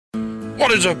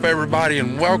What is up, everybody,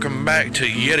 and welcome back to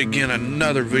yet again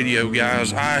another video,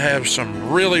 guys. I have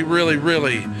some really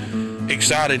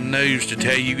exciting news to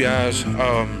tell you guys.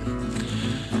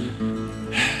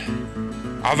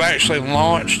 I've actually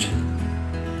launched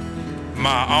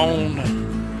my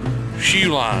own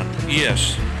shoe line.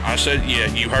 Yes, I said, yeah,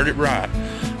 you heard it right.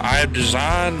 I have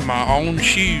designed my own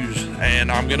shoes,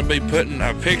 and I'm going to be putting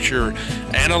a picture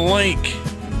and a link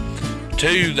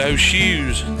to those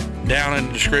shoes down in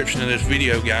the description of this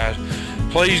video, guys.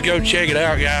 Please go check it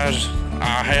out, guys.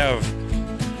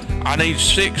 I need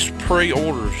 6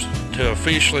 pre-orders to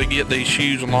officially get these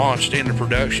shoes launched into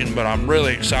production, but I'm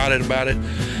really excited about it.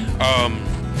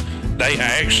 They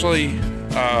actually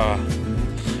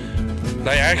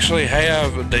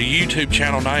have the YouTube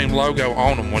channel name logo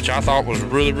on them, which I thought was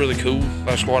really cool.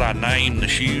 That's what I named the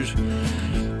shoes.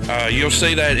 You'll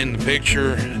see that in the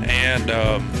picture, and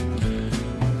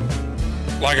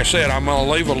like I said, I'm going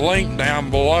to leave a link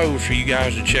down below for you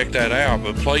guys to check that out.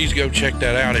 But please go check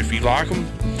that out. If you like them,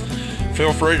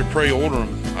 feel free to pre-order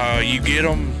them. You get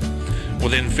them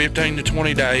within 15 to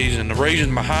 20 days. And the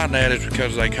reason behind that is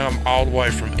because they come all the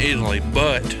way from Italy.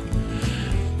 But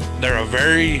they're a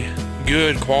very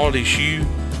good quality shoe.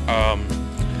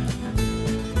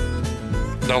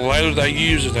 The leather they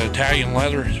use is Italian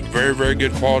leather. It's a very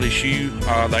good quality shoe.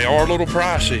 They are a little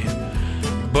pricey,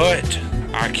 but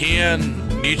I can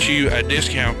get you a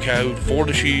discount code for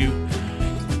the shoe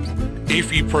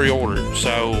if you pre-order it.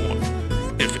 So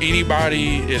if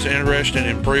anybody is interested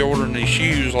in pre-ordering these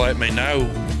shoes, let me know.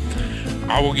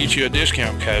 I will get you a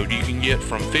discount code. You can get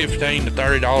from $15 to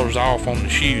 $30 off on the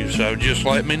shoes. So just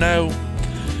let me know.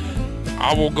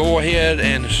 I will go ahead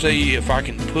and see if I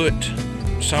can put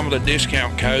some of the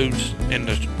discount codes in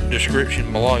the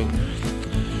description below.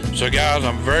 So guys,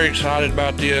 I'm very excited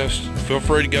about this. Feel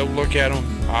free to go look at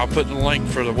them. I'll put the link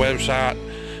for the website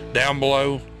down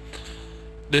below.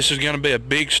 This is going to be a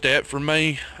big step for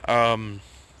me. Never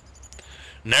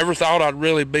thought I'd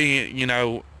really be,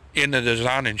 into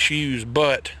designing shoes,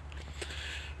 but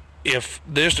if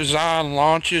this design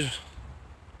launches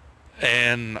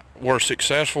and we're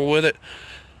successful with it,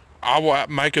 I will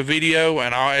make a video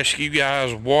and I'll ask you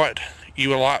guys what you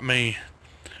would like me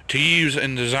to use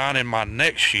in designing my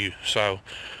next shoe. So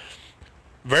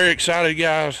very excited,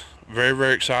 guys.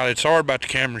 Very excited. Sorry about the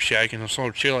camera shaking. It's a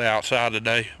little chilly outside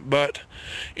today. But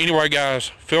anyway, guys,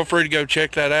 feel free to go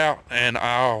check that out, and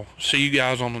I'll see you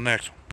guys on the next one.